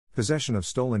Possession of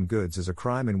stolen goods is a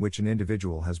crime in which an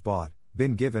individual has bought,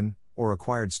 been given, or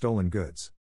acquired stolen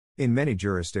goods. In many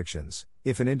jurisdictions,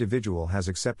 if an individual has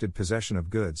accepted possession of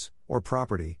goods, or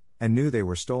property, and knew they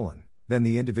were stolen, then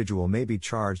the individual may be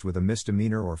charged with a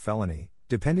misdemeanor or felony,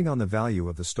 depending on the value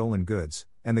of the stolen goods,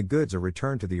 and the goods are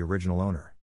returned to the original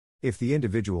owner. If the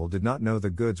individual did not know the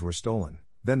goods were stolen,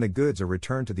 then the goods are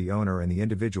returned to the owner and the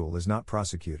individual is not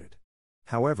prosecuted.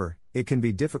 However, it can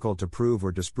be difficult to prove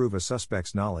or disprove a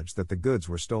suspect's knowledge that the goods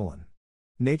were stolen.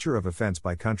 Nature of offense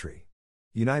by country.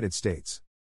 United States.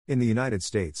 In the United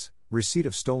States, receipt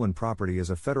of stolen property is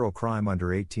a federal crime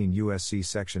under 18 U.S.C.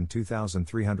 Section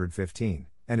 2315,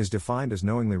 and is defined as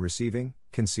knowingly receiving,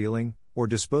 concealing, or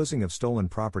disposing of stolen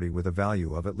property with a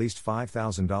value of at least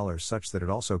 $5,000 such that it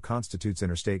also constitutes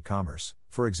interstate commerce,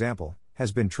 for example,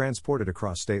 has been transported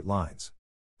across state lines.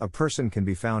 A person can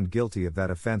be found guilty of that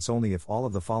offense only if all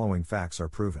of the following facts are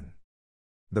proven.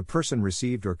 The person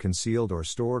received or concealed or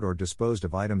stored or disposed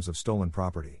of items of stolen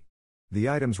property. The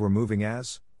items were moving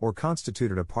as, or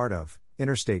constituted a part of,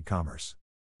 interstate commerce.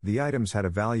 The items had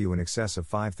a value in excess of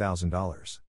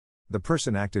 $5,000. The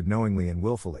person acted knowingly and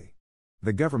willfully.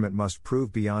 The government must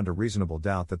prove beyond a reasonable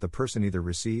doubt that the person either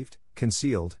received,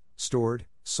 concealed, stored,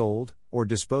 sold, or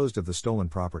disposed of the stolen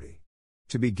property.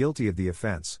 To be guilty of the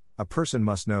offense, a person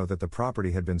must know that the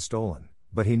property had been stolen,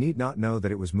 but he need not know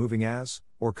that it was moving as,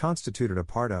 or constituted a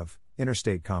part of,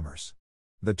 interstate commerce.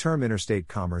 The term interstate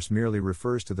commerce merely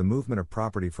refers to the movement of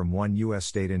property from one U.S.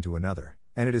 state into another,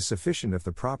 and it is sufficient if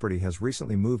the property has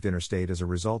recently moved interstate as a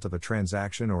result of a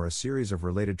transaction or a series of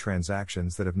related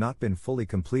transactions that have not been fully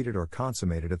completed or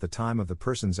consummated at the time of the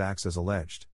person's acts as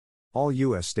alleged. All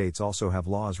U.S. states also have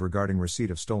laws regarding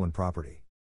receipt of stolen property.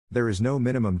 There is no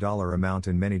minimum dollar amount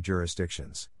in many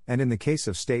jurisdictions, and in the case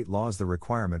of state laws the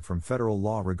requirement from federal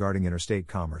law regarding interstate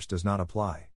commerce does not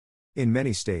apply. In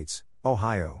many states,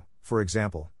 Ohio, for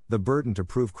example, the burden to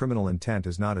prove criminal intent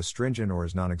is not as stringent or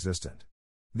is non-existent.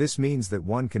 This means that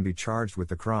one can be charged with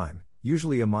the crime,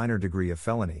 usually a minor degree of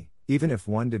felony, even if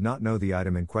one did not know the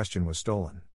item in question was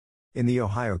stolen. In the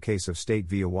Ohio case of State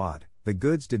v. Awad, the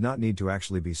goods did not need to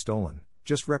actually be stolen,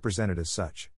 just represented as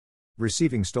such.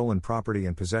 Receiving stolen property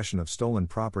and possession of stolen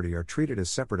property are treated as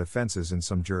separate offenses in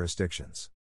some jurisdictions.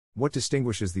 What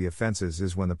distinguishes the offenses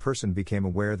is when the person became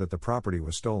aware that the property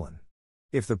was stolen.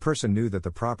 If the person knew that the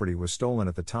property was stolen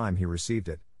at the time he received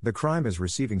it, the crime is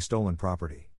receiving stolen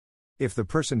property. If the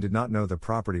person did not know the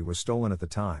property was stolen at the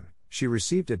time, she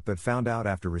received it but found out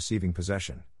after receiving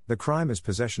possession, the crime is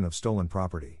possession of stolen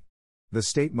property. The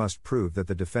state must prove that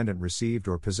the defendant received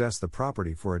or possessed the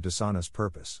property for a dishonest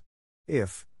purpose.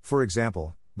 If, for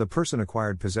example, the person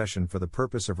acquired possession for the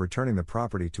purpose of returning the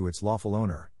property to its lawful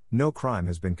owner, no crime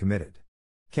has been committed.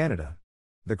 Canada.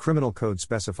 The Criminal Code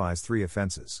specifies 3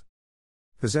 offenses.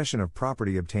 Possession of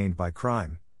property obtained by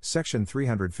crime, Section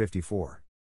 354.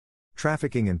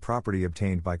 Trafficking in property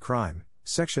obtained by crime,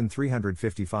 Section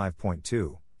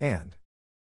 355.2, and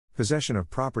possession of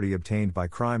property obtained by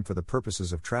crime for the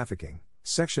purposes of trafficking,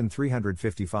 Section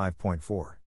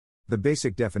 355.4. The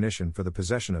basic definition for the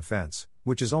possession offense,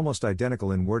 which is almost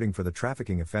identical in wording for the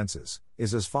trafficking offenses,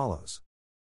 is as follows.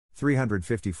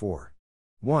 354.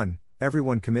 1.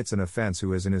 Everyone commits an offense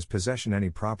who has in his possession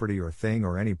any property or thing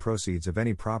or any proceeds of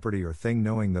any property or thing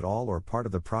knowing that all or part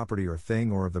of the property or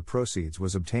thing or of the proceeds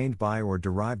was obtained by or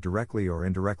derived directly or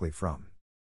indirectly from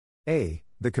a.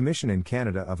 The commission in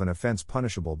Canada of an offense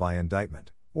punishable by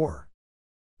indictment, or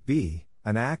b.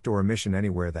 An act or omission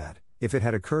anywhere that, if it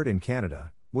had occurred in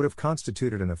Canada, would have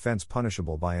constituted an offense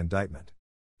punishable by indictment.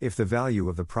 If the value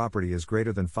of the property is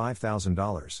greater than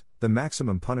 $5,000, the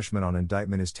maximum punishment on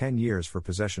indictment is 10 years for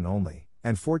possession only,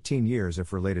 and 14 years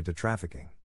if related to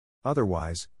trafficking.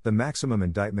 Otherwise, the maximum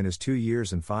indictment is 2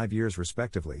 years and 5 years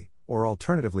respectively, or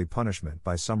alternatively punishment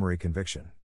by summary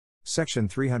conviction. Section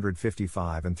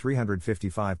 355 and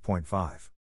 355.5.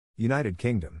 United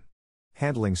Kingdom.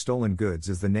 Handling stolen goods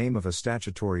is the name of a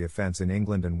statutory offence in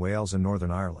England and Wales and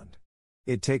Northern Ireland.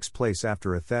 It takes place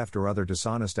after a theft or other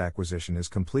dishonest acquisition is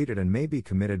completed and may be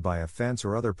committed by a fence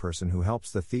or other person who helps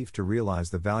the thief to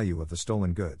realize the value of the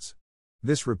stolen goods.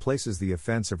 This replaces the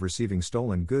offence of receiving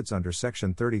stolen goods under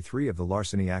Section 33 of the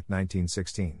Larceny Act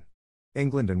 1916.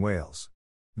 England and Wales.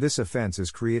 This offence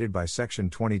is created by Section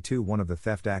 22(1) of the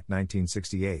Theft Act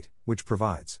 1968, which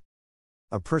provides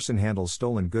a person handles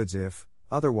stolen goods if,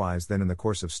 otherwise than in the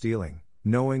course of stealing,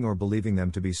 knowing or believing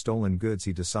them to be stolen goods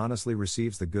he dishonestly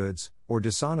receives the goods, or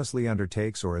dishonestly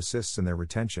undertakes or assists in their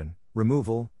retention,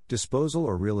 removal, disposal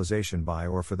or realization by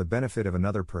or for the benefit of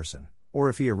another person, or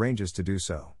if he arranges to do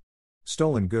so.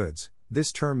 Stolen goods,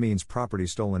 this term means property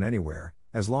stolen anywhere,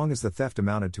 as long as the theft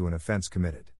amounted to an offense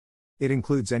committed. It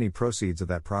includes any proceeds of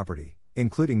that property,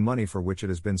 including money for which it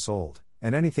has been sold,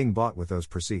 and anything bought with those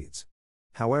proceeds.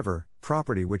 However,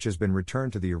 property which has been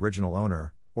returned to the original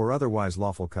owner, or otherwise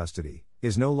lawful custody,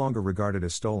 is no longer regarded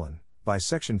as stolen, by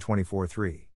Section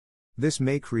 24(3). This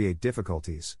may create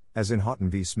difficulties, as in Houghton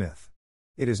v. Smith.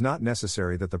 It is not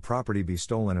necessary that the property be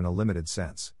stolen in a limited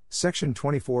sense. Section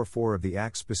 24(4) of the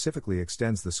Act specifically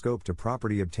extends the scope to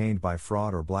property obtained by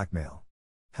fraud or blackmail.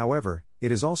 However,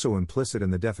 it is also implicit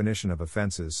in the definition of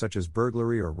offenses such as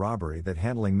burglary or robbery that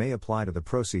handling may apply to the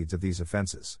proceeds of these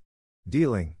offenses.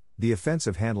 Dealing. The offense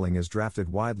of handling is drafted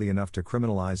widely enough to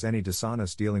criminalize any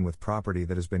dishonest dealing with property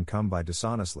that has been come by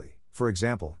dishonestly. For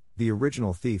example, the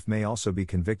original thief may also be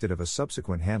convicted of a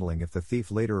subsequent handling if the thief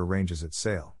later arranges its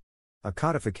sale. A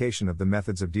codification of the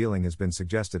methods of dealing has been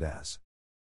suggested as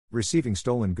receiving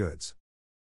stolen goods,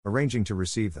 arranging to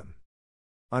receive them,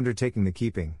 undertaking the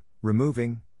keeping,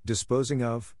 removing, disposing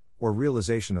of, or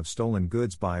realization of stolen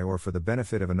goods by or for the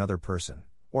benefit of another person,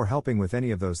 or helping with any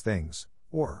of those things,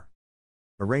 or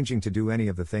arranging to do any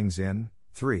of the things in.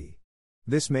 3.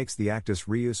 This makes the actus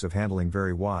reus of handling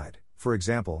very wide. For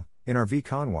example, in R v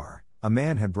Conwar, a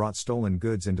man had brought stolen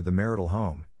goods into the marital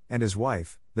home, and his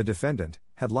wife, the defendant,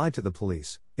 had lied to the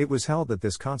police. It was held that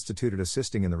this constituted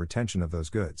assisting in the retention of those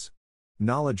goods.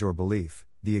 Knowledge or belief.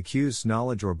 The accused's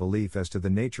knowledge or belief as to the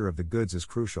nature of the goods is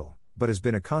crucial, but has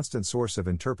been a constant source of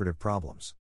interpretive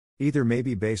problems. Either may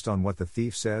be based on what the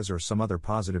thief says or some other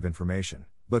positive information,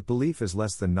 but belief is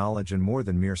less than knowledge and more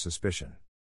than mere suspicion.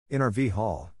 In R v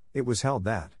Hall, it was held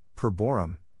that, per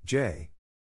Borum, J.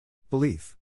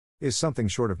 Belief is something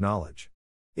short of knowledge.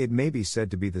 It may be said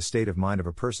to be the state of mind of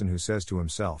a person who says to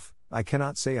himself, I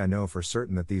cannot say I know for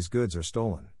certain that these goods are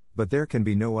stolen, but there can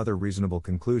be no other reasonable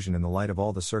conclusion in the light of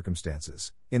all the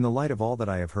circumstances, in the light of all that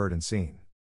I have heard and seen.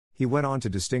 He went on to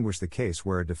distinguish the case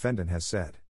where a defendant has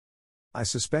said, I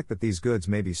suspect that these goods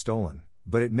may be stolen,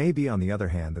 but it may be on the other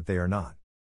hand that they are not.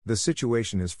 The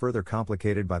situation is further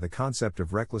complicated by the concept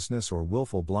of recklessness or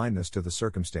willful blindness to the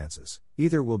circumstances.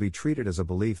 Either will be treated as a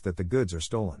belief that the goods are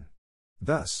stolen.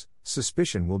 Thus,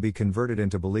 suspicion will be converted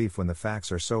into belief when the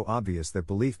facts are so obvious that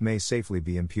belief may safely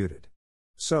be imputed.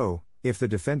 So, if the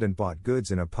defendant bought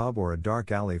goods in a pub or a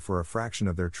dark alley for a fraction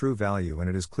of their true value and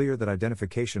it is clear that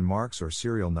identification marks or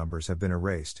serial numbers have been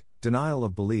erased, denial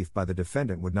of belief by the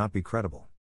defendant would not be credible.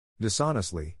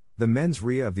 Dishonestly, the mens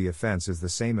rea of the offense is the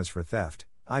same as for theft,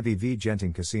 IV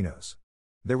Genting casinos.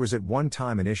 There was at one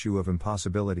time an issue of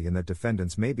impossibility in that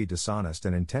defendants may be dishonest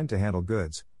and intend to handle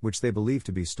goods, which they believe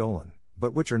to be stolen,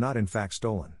 but which are not in fact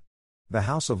stolen. The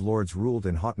House of Lords ruled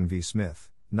in Houghton v. Smith,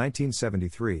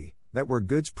 1973, that where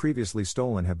goods previously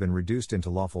stolen have been reduced into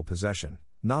lawful possession,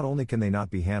 not only can they not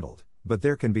be handled, but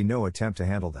there can be no attempt to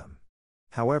handle them.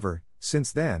 However,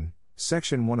 since then,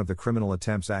 Section 1 of the Criminal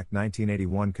Attempts Act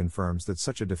 1981 confirms that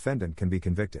such a defendant can be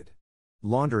convicted.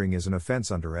 Laundering is an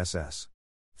offense under SS.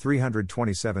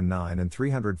 327(9) and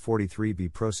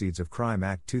 343b Proceeds of Crime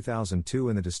Act 2002,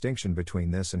 and the distinction between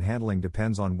this and handling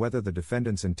depends on whether the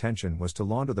defendant's intention was to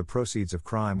launder the proceeds of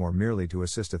crime or merely to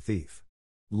assist a thief.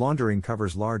 Laundering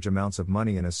covers large amounts of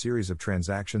money in a series of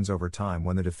transactions over time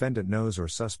when the defendant knows or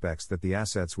suspects that the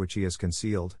assets which he has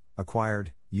concealed,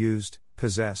 acquired, used,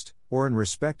 possessed, or in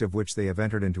respect of which they have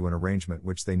entered into an arrangement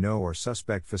which they know or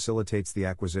suspect facilitates the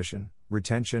acquisition,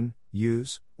 retention,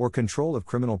 use, or control of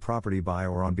criminal property by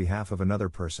or on behalf of another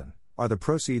person, are the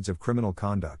proceeds of criminal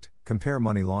conduct. Compare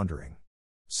money laundering.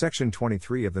 Section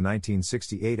 23 of the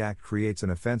 1968 Act creates an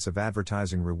offense of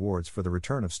advertising rewards for the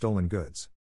return of stolen goods.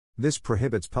 This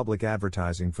prohibits public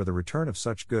advertising for the return of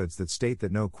such goods that state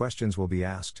that no questions will be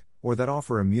asked, or that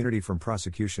offer immunity from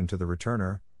prosecution to the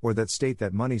returner, or that state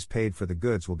that monies paid for the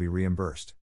goods will be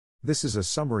reimbursed. This is a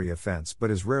summary offense but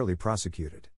is rarely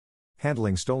prosecuted.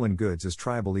 Handling stolen goods is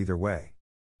triable either way.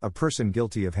 A person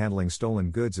guilty of handling stolen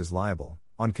goods is liable,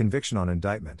 on conviction on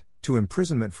indictment, to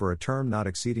imprisonment for a term not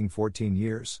exceeding 14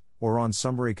 years, or on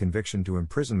summary conviction to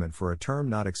imprisonment for a term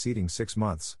not exceeding 6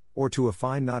 months, or to a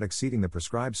fine not exceeding the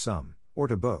prescribed sum, or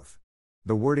to both.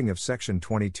 The wording of Section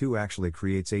 22 actually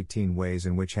creates 18 ways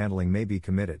in which handling may be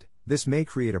committed. This may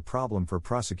create a problem for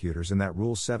prosecutors in that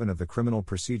Rule 7 of the Criminal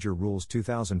Procedure Rules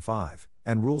 2005,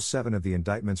 and Rule 7 of the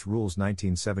Indictments Rules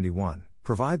 1971,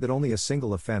 provide that only a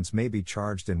single offense may be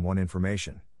charged in one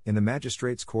information, in the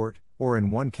magistrate's court, or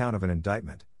in one count of an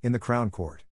indictment, in the Crown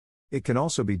Court. It can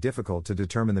also be difficult to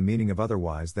determine the meaning of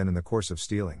otherwise than in the course of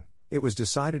stealing. It was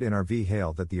decided in R v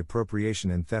Hale that the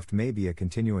appropriation in theft may be a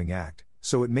continuing act,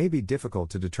 so it may be difficult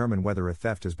to determine whether a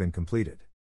theft has been completed.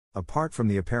 Apart from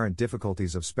the apparent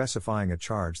difficulties of specifying a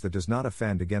charge that does not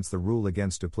offend against the rule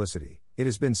against duplicity, it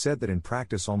has been said that in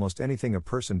practice almost anything a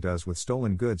person does with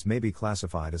stolen goods may be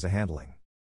classified as a handling.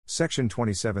 Section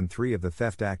 27(3) of the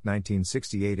Theft Act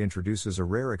 1968 introduces a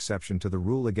rare exception to the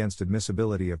rule against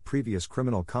admissibility of previous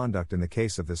criminal conduct in the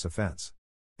case of this offense.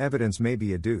 Evidence may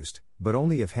be adduced, but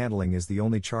only if handling is the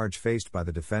only charge faced by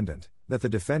the defendant, that the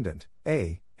defendant,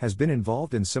 A, has been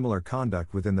involved in similar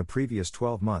conduct within the previous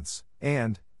 12 months,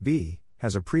 and, B,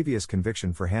 has a previous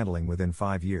conviction for handling within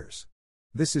 5 years.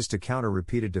 This is to counter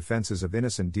repeated defenses of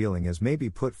innocent dealing as may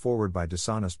be put forward by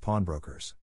dishonest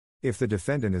pawnbrokers. If the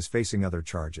defendant is facing other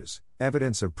charges,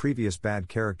 evidence of previous bad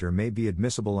character may be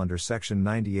admissible under Section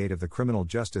 98 of the Criminal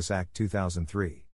Justice Act 2003.